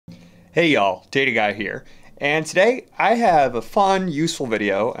Hey y'all, Data Guy here. And today I have a fun, useful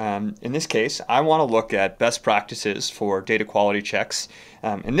video. In this case, I want to look at best practices for data quality checks.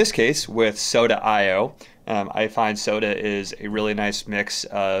 In this case, with Soda.io, I find Soda is a really nice mix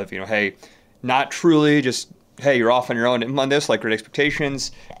of, hey, not truly just, hey, you're off on your own on this, like Great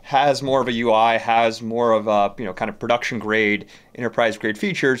Expectations, has more of a UI, has more of a, kind of production grade, enterprise grade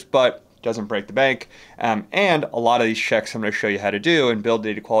features, but doesn't break the bank. And a lot of these checks I'm going to show you how to do and build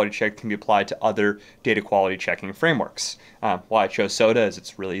data quality check can be applied to other data quality checking frameworks. Why I chose Soda is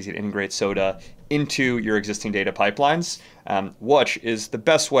it's really easy to integrate Soda into your existing data pipelines, which is the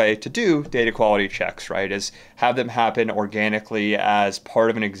best way to do data quality checks, right? Is have them happen organically as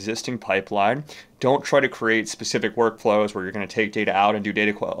part of an existing pipeline. Don't try to create specific workflows where you're going to take data out and do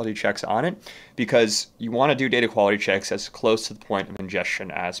data quality checks on it, because you want to do data quality checks as close to the point of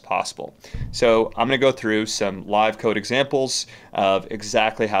ingestion as possible. So I'm going to go through some live code examples of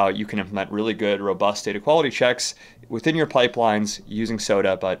exactly how you can implement really good, robust data quality checks within your pipelines using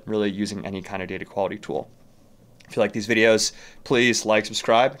Soda, but really using any kind of data quality tool. If you like these videos, please like,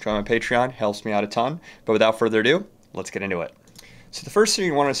 subscribe, join my Patreon, helps me out a ton. But without further ado, let's get into it. So the first thing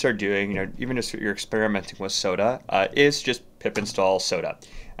you want to start doing, even if you're experimenting with Soda, is just pip install Soda.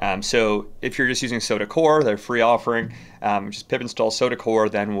 So if you're just using Soda Core, their free offering, just pip install Soda Core,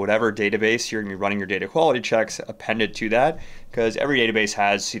 then whatever database you're going to be running your data quality checks appended to that, because every database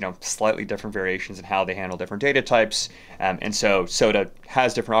has slightly different variations in how they handle different data types. And so Soda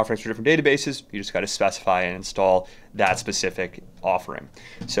has different offerings for different databases. You just got to specify and install that specific offering.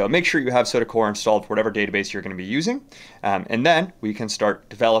 So make sure you have Soda Core installed for whatever database you're going to be using. And then we can start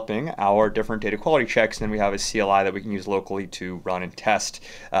developing our different data quality checks. And then we have a CLI that we can use locally to run and test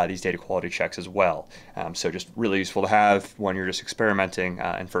these data quality checks as well. So just really useful to have when you're just experimenting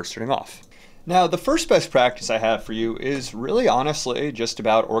and first starting off. Now, the first best practice I have for you is really honestly just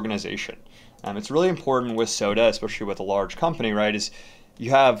about organization. It's really important with Soda, especially with a large company, right, is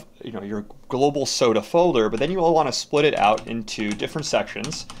you have your global Soda folder, but then you will want to split it out into different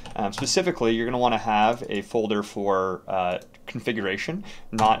sections. Specifically, you're going to want to have a folder for configuration,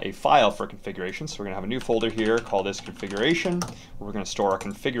 not a file for configuration. So we're going to have a new folder here, call this configuration. We're going to store our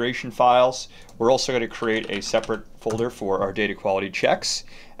configuration files. We're also going to create a separate folder for our data quality checks.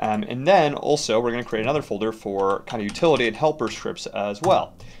 And then also we're going to create another folder for kind of utility and helper scripts as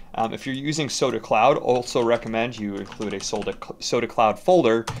well. If you're using Soda Cloud, also recommend you include a Soda Cloud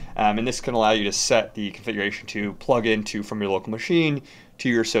folder, and this can allow you to set the configuration to plug into from your local machine to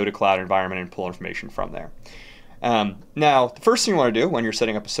your Soda Cloud environment and pull information from there. Now, the first thing you want to do when you're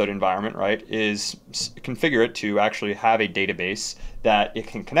setting up a Soda environment, right, is configure it to actually have a database that it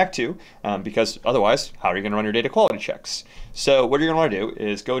can connect to, because otherwise, how are you going to run your data quality checks? So what you're going to want to do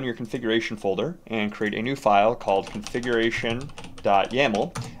is go into your configuration folder and create a new file called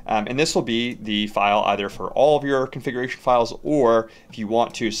configuration.yaml, and this will be the file either for all of your configuration files, or if you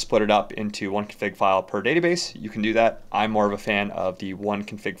want to split it up into one config file per database, you can do that. I'm more of a fan of the one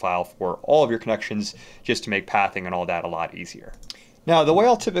config file for all of your connections, just to make pathing and all that a lot easier. Now, the way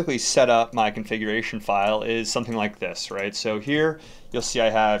I'll typically set up my configuration file is something like this, right? So here you'll see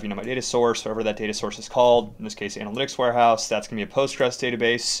I have my data source, whatever that data source is called, in this case analytics warehouse. That's going to be a Postgres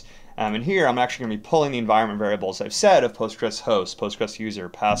database. And here I'm actually going to be pulling the environment variables I've said of Postgres host, Postgres user,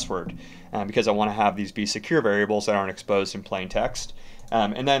 password, because I want to have these be secure variables that aren't exposed in plain text.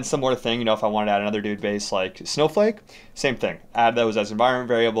 And then similar thing, if I wanted to add another database like Snowflake, same thing. Add those as environment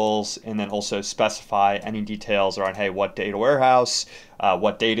variables, and then also specify any details around, hey, what data warehouse,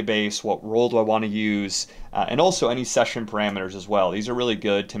 what database, what role do I want to use, and also any session parameters as well. These are really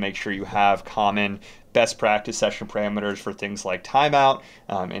good to make sure you have common best practice session parameters for things like timeout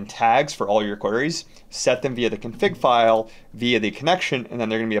and tags for all your queries. Set them via the config file, via the connection, and then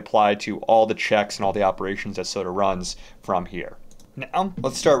they're going to be applied to all the checks and all the operations that Soda runs from here. Now,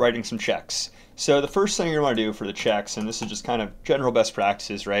 let's start writing some checks. So the first thing you want to do for the checks, and this is just kind of general best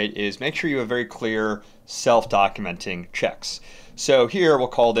practices, right, is make sure you have very clear self-documenting checks. So here we'll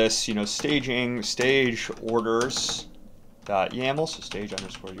call this, staging, stage orders .yaml, so stage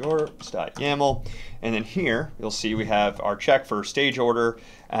underscore yours.yaml, and then here you'll see we have our check for stage order,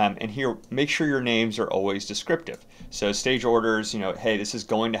 and here make sure your names are always descriptive. So stage orders, hey, this is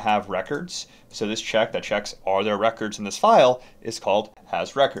going to have records, so this check that checks are there records in this file is called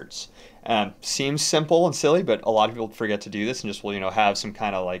has records. Seems simple and silly, but a lot of people forget to do this and just will have some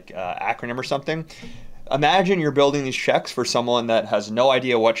kind of like acronym or something. Imagine you're building these checks for someone that has no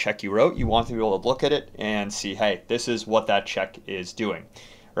idea what check you wrote. You want them to be able to look at it and see, hey, this is what that check is doing,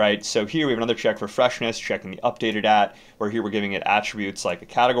 right? So here we have another check for freshness, checking the updated at, where here we're giving it attributes like a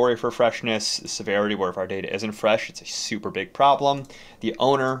category for freshness, severity, where if our data isn't fresh, it's a super big problem, the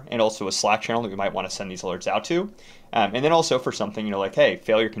owner, and also a Slack channel that we might want to send these alerts out to. And then also for something, like, hey,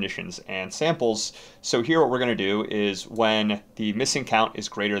 failure conditions and samples. So here what we're going to do is when the missing count is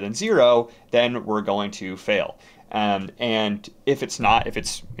greater than 0, then we're going to fail. And if it's not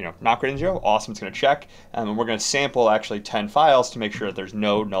not greater than 0, awesome, it's going to check. And we're going to sample actually 10 files to make sure that there's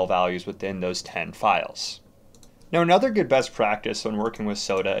no null values within those 10 files. Now, another good best practice when working with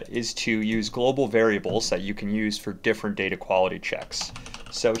SODA is to use global variables that you can use for different data quality checks.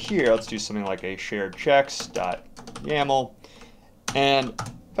 So here, let's do something like a shared checks.yaml. And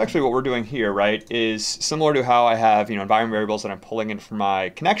actually what we're doing here, right, is similar to how I have, environment variables that I'm pulling in from my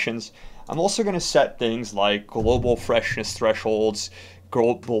connections. I'm also going to set things like global freshness thresholds,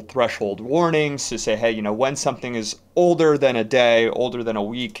 global threshold warnings to say, hey, when something is older than a day, older than a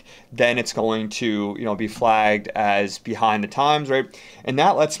week, then it's going to, be flagged as behind the times, right? And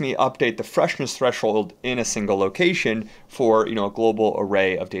that lets me update the freshness threshold in a single location for, a global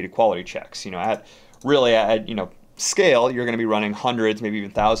array of data quality checks. At scale, you're going to be running hundreds, maybe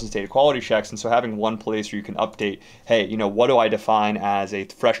even thousands of data quality checks. And so having one place where you can update, hey, what do I define as a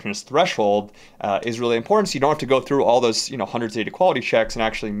freshness threshold is really important. So you don't have to go through all those, hundreds of data quality checks and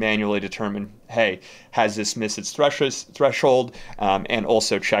actually manually determine, hey, has this missed its threshold? And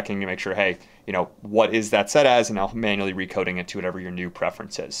also checking to make sure, hey, what is that set as? And now manually recoding it to whatever your new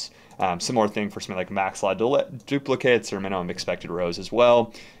preference is. Similar thing for something like max allowed duplicates or minimum expected rows as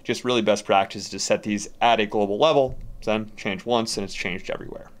well. Just really best practice to set these at a global level, then change once and it's changed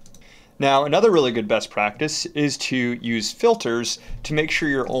everywhere. Now, another really good best practice is to use filters to make sure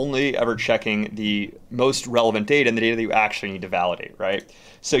you're only ever checking the most relevant data and the data that you actually need to validate, right?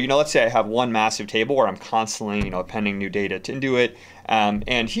 So, let's say I have one massive table where I'm constantly, appending new data into it.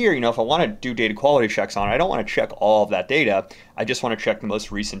 And here, if I want to do data quality checks on it, I don't want to check all of that data. I just want to check the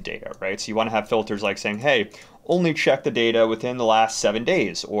most recent data, right? So you want to have filters like saying, hey, only check the data within the last 7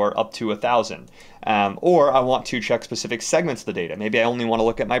 days or up to 1,000. Or I want to check specific segments of the data. Maybe I only want to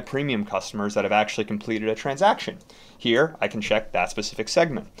look at my premium customers that have actually completed a transaction. Here, I can check that specific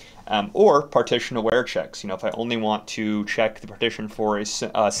segment. Or partition aware checks. If I only want to check the partition for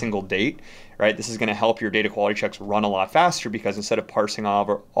a single date, right? This is going to help your data quality checks run a lot faster because instead of parsing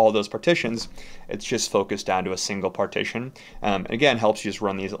over all those partitions, it's just focused down to a single partition. And again, helps you just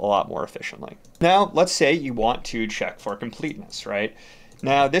run these a lot more efficiently. Now, let's say you want to check for completeness, right?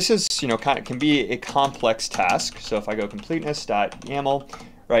 Now, this is, can be a complex task. So if I go completeness.yaml,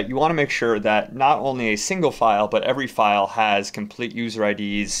 right, you want to make sure that not only a single file, but every file has complete user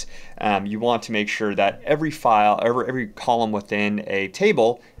IDs. You want to make sure that every file, every column within a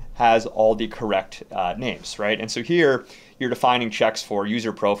table has all the correct names, right? And so here you're defining checks for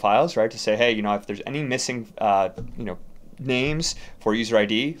user profiles, right? To say, hey, if there's any missing, names for user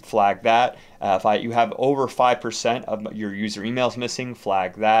ID, flag that. If you have over 5% of your user emails missing,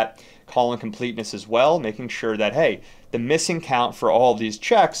 flag that. Column completeness as well, making sure that, hey, the missing count for all of these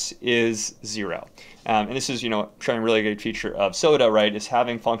checks is 0. And this is, showing a really good feature of SODA, right, is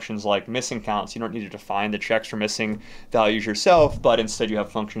having functions like missing counts. You don't need to define the checks for missing values yourself, but instead you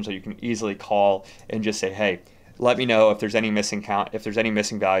have functions that you can easily call and just say, hey, let me know if there's any missing count, if there's any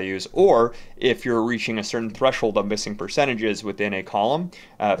missing values, or if you're reaching a certain threshold of missing percentages within a column.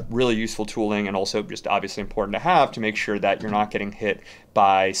 Really useful tooling, and also just obviously important to have to make sure that you're not getting hit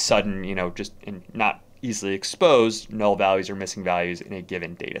by sudden, just not easily exposed null values or missing values in a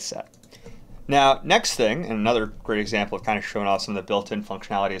given data set. Now, next thing, and another great example of kind of showing off some of the built-in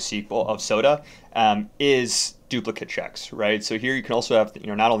functionality of SODA, is duplicate checks, right? So here you can also have,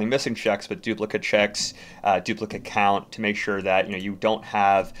 not only missing checks, but duplicate checks, duplicate count to make sure that, you don't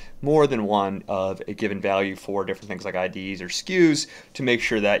have more than one of a given value for different things like IDs or SKUs to make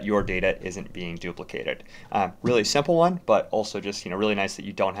sure that your data isn't being duplicated. Really simple one, but also just, really nice that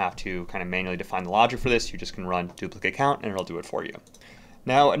you don't have to kind of manually define the logic for this. You just can run duplicate count and it'll do it for you.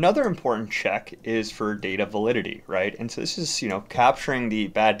 Now, another important check is for data validity, right? And so this is, capturing the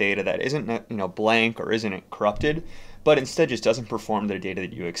bad data that isn't, blank or isn't corrupted, but instead just doesn't perform the data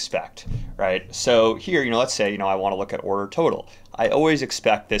that you expect, right? So here, let's say, I want to look at order total. I always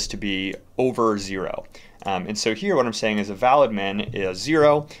expect this to be over 0. And so here what I'm saying is a valid min is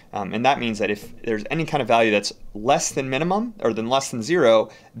 0, and that means that if there's any kind of value that's less than minimum or than less than 0,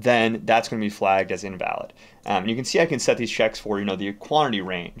 then that's going to be flagged as invalid. And you can see I can set these checks for the quantity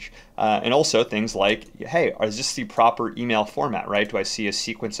range, and also things like, hey, is this the proper email format, right? Do I see a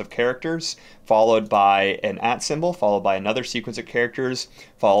sequence of characters followed by an @ symbol, followed by another sequence of characters,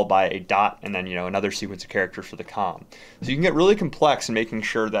 followed by a dot, and then another sequence of characters for the com. So you can get really complex in making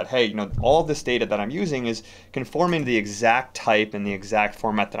sure that, hey, all of this data that I'm using is conforming to the exact type and the exact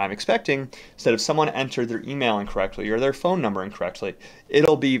format that I'm expecting, so that if someone entered their email incorrectly or their phone number incorrectly,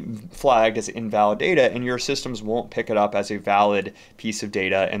 it'll be flagged as invalid data, and your systems won't pick it up as a valid piece of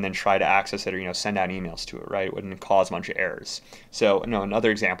data and then try to access it or send out emails to it, right? It wouldn't cause a bunch of errors. So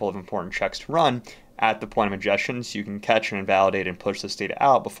another example of important checks to run at the point of ingestion, so you can catch and invalidate and push this data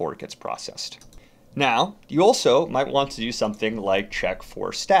out before it gets processed. Now, you also might want to do something like check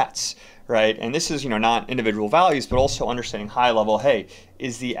for stats, right? And this is, not individual values, but also understanding high level, hey,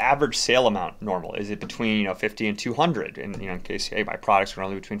 is the average sale amount normal? Is it between, 50 and 200? And, in case, hey, my products are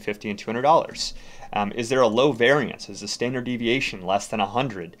only between $50 and $200. Is there a low variance? Is the standard deviation less than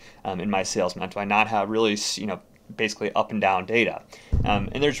 100 in my sales amount? Do I not have really, basically up and down data?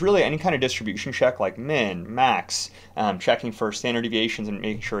 And there's really any kind of distribution check like min, max, checking for standard deviations and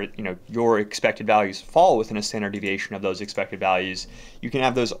making sure your expected values fall within a standard deviation of those expected values. You can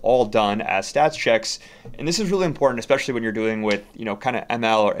have those all done as stats checks, and this is really important, especially when you're dealing with kind of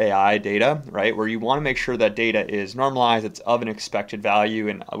ML or AI data, right? Where you want to make sure that data is normalized, it's of an expected value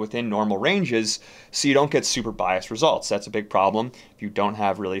and within normal ranges, so you don't get super biased results. That's a big problem. If you don't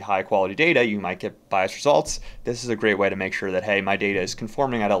have really high quality data, you might get biased results. This is a great way to make sure that, hey, my data is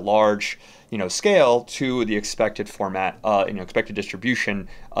conforming at a large scale to the expected format, expected distribution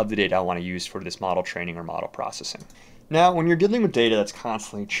of the data I want to use for this model training or model processing. Now, when you're dealing with data that's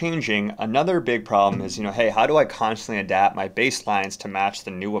constantly changing, another big problem is, hey, how do I constantly adapt my baselines to match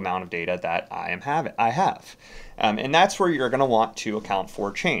the new amount of data that I have? And that's where you're going to want to account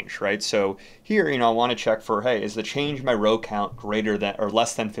for change, right? So here, I want to check for, hey, is the change in my row count greater than or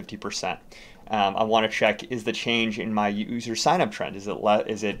less than 50%? I want to check, is the change in my user sign-up trend,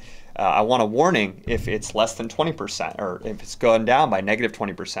 I want a warning if it's less than 20% or if it's gone down by negative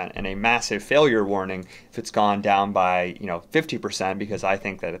 20%, and a massive failure warning if it's gone down by 50%, because I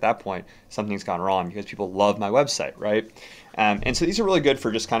think that at that point something's gone wrong because people love my website, right? And so these are really good for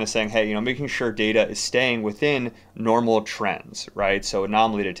just kind of saying, hey, making sure data is staying within normal trends, right? So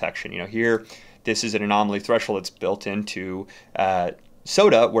anomaly detection, here, this is an anomaly threshold that's built into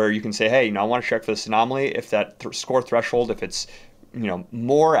SODA, where you can say, hey, I want to check for this anomaly. If that score threshold, if it's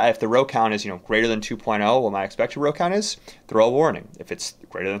more, if the row count is greater than 2.0, what my expected row count is, throw a warning. If it's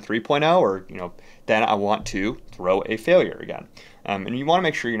greater than 3.0, or then I want to throw a failure again. And you want to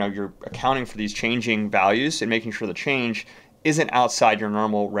make sure you're accounting for these changing values and making sure the change isn't outside your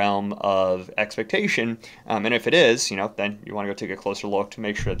normal realm of expectation. And if it is, then you want to go take a closer look to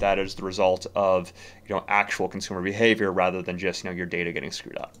make sure that that is the result of actual consumer behavior rather than just your data getting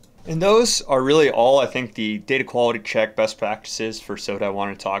screwed up. And those are really all, I think, the data quality check best practices for SODA I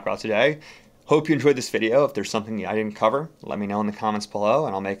wanted to talk about today. Hope you enjoyed this video. If there's something I didn't cover, let me know in the comments below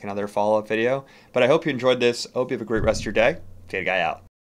and I'll make another follow-up video. But I hope you enjoyed this. I hope you have a great rest of your day. Data Guy out.